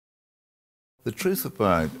The truth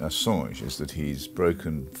about Assange is that he's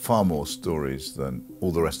broken far more stories than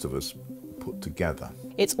all the rest of us put together.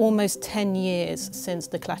 It's almost 10 years since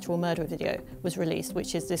the collateral murder video was released,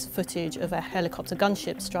 which is this footage of a helicopter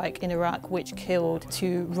gunship strike in Iraq which killed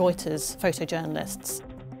 2 Reuters photojournalists.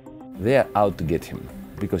 They're out to get him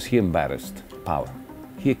because he embarrassed power.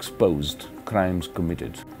 He exposed crimes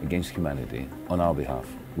committed against humanity on our behalf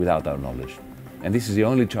without our knowledge. And this is the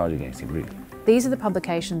only charge against him, really. These are the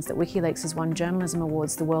publications that Wikileaks has won journalism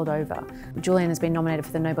awards the world over. Julian has been nominated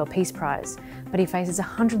for the Nobel Peace Prize, but he faces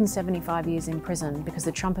 175 years in prison because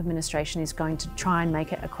the Trump administration is going to try and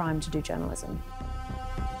make it a crime to do journalism.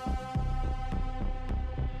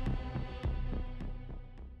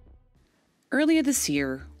 Earlier this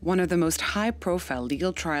year, one of the most high-profile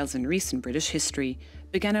legal trials in recent British history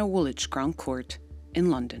began at Woolwich Crown Court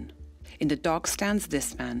in London. In the dock stands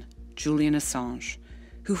this man, Julian Assange,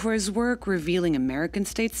 who for his work revealing American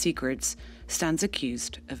state secrets stands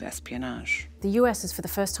accused of espionage. The US is for the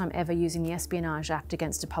first time ever using the Espionage Act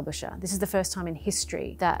against a publisher. This is the first time in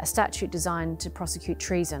history that a statute designed to prosecute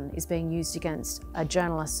treason is being used against a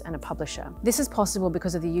journalist and a publisher. This is possible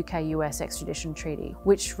because of the UK-US Extradition Treaty,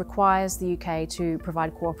 which requires the UK to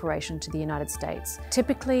provide cooperation to the United States.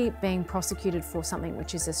 Typically, being prosecuted for something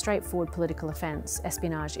which is a straightforward political offence,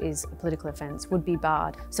 espionage is a political offence, would be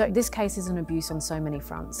barred. So this case is an abuse on so many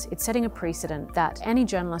fronts. It's setting a precedent that any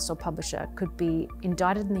journalist or publisher could be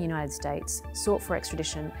indicted in the United States, sought for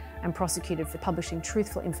extradition and prosecuted for publishing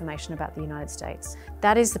truthful information about the United States.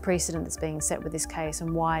 That is the precedent that's being set with this case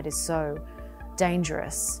and why it is so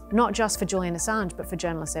dangerous, not just for Julian Assange, but for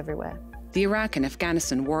journalists everywhere. The Iraq and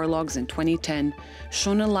Afghanistan war logs in 2010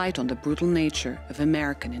 shone a light on the brutal nature of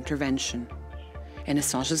American intervention. And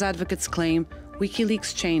Assange's advocates claim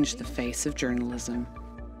Wikileaks changed the face of journalism.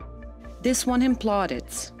 This won him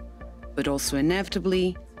plaudits, but also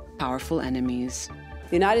inevitably powerful enemies.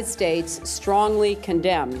 The United States strongly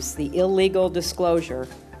condemns the illegal disclosure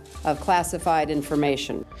of classified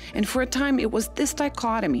information. And for a time, it was this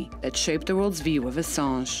dichotomy that shaped the world's view of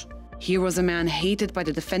Assange. Here was a man hated by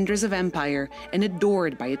the defenders of empire and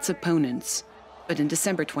adored by its opponents. But in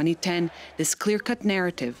December 2010, this clear-cut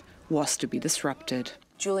narrative was to be disrupted.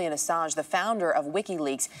 Julian Assange, the founder of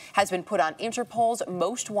Wikileaks, has been put on Interpol's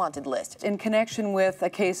most wanted list in connection with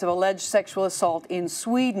a case of alleged sexual assault in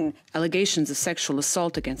Sweden. Allegations of sexual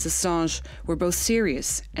assault against Assange were both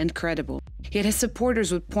serious and credible. Yet his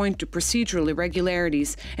supporters would point to procedural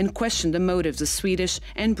irregularities and question the motives of Swedish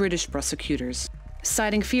and British prosecutors.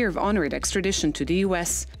 Citing fear of honorary extradition to the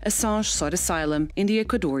US, Assange sought asylum in the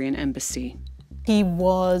Ecuadorian embassy. He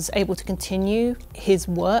was able to continue his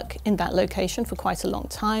work in that location for quite a long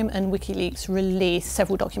time, and WikiLeaks released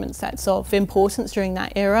several document sets of importance during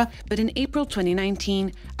that era. But in April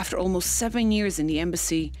 2019, after almost 7 years in the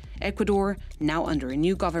embassy, Ecuador, now under a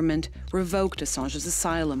new government, revoked Assange's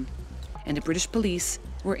asylum, and the British police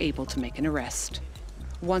were able to make an arrest.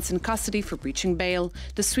 Once in custody for breaching bail,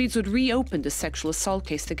 the Swedes would reopen the sexual assault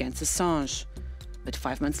case against Assange. But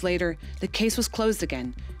 5 months later, the case was closed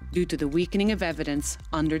again, due to the weakening of evidence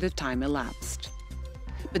under the time elapsed.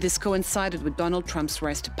 But this coincided with Donald Trump's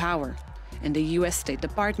rise to power, and the US State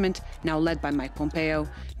Department, now led by Mike Pompeo,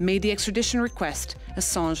 made the extradition request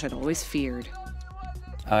Assange had always feared.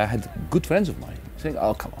 I had good friends of mine saying,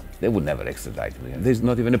 oh, come on, they would never extradite him. There's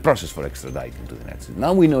not even a process for extraditing to the United States.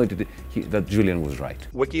 Now we know that Julian was right.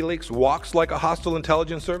 WikiLeaks walks like a hostile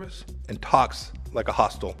intelligence service and talks like a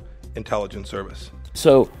hostile intelligence service.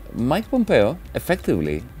 So Mike Pompeo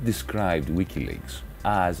effectively described WikiLeaks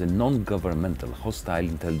as a non-governmental hostile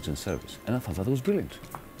intelligence service. And I thought that was brilliant,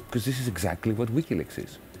 because this is exactly what WikiLeaks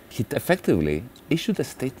is. He effectively issued a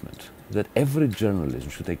statement that every journalism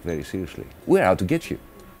should take very seriously. We're out to get you.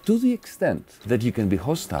 To the extent that you can be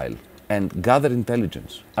hostile and gather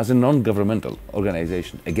intelligence as a non-governmental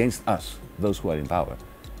organization against us, those who are in power,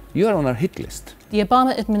 you are on our hit list. The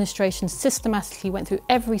Obama administration systematically went through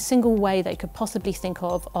every single way they could possibly think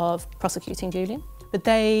of prosecuting Julian. But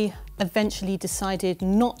they eventually decided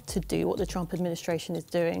not to do what the Trump administration is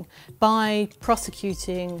doing by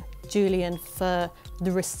prosecuting Julian for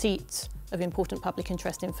the receipt of important public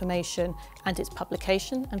interest information and its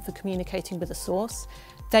publication, and for communicating with a source.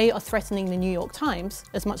 They are threatening the New York Times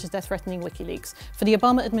as much as they're threatening WikiLeaks. For the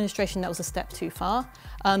Obama administration, that was a step too far.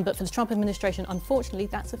 But for the Trump administration, unfortunately,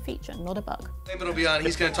 that's a feature, not a bug. It'll be on.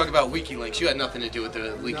 He's going to talk about WikiLeaks. You had nothing to do with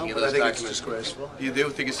the leaking of those documents. I think it's disgraceful. You do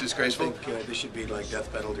think it's disgraceful? I think this should be like death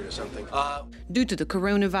penalty or something. Due to the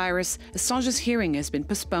coronavirus, Assange's hearing has been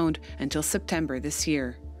postponed until September this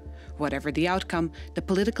year. Whatever the outcome, the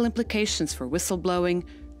political implications for whistleblowing,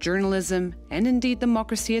 journalism, and indeed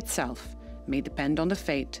democracy itself may depend on the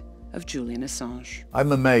fate of Julian Assange.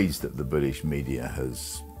 I'm amazed that the British media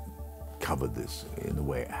has covered this in the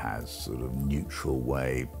way it has, sort of neutral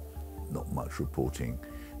way, not much reporting.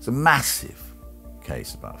 It's a massive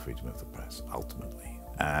case about freedom of the press, ultimately.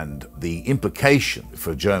 And the implication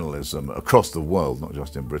for journalism across the world, not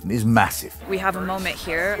just in Britain, is massive. We have a moment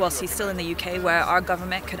here, whilst he's still in the UK, where our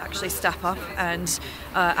government could actually step up and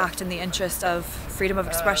act in the interest of freedom of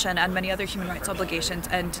expression and many other human rights obligations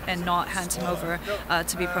and not hand him over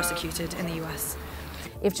to be prosecuted in the US.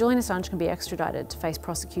 If Julian Assange can be extradited to face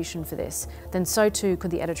prosecution for this, then so too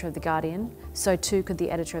could the editor of The Guardian, so too could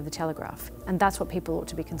the editor of The Telegraph. And that's what people ought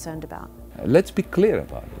to be concerned about. Let's be clear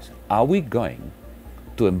about this. Are we going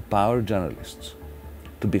to empower journalists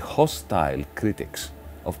to be hostile critics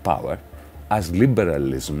of power, as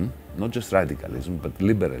liberalism, not just radicalism, but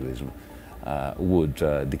liberalism would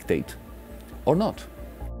dictate, or not?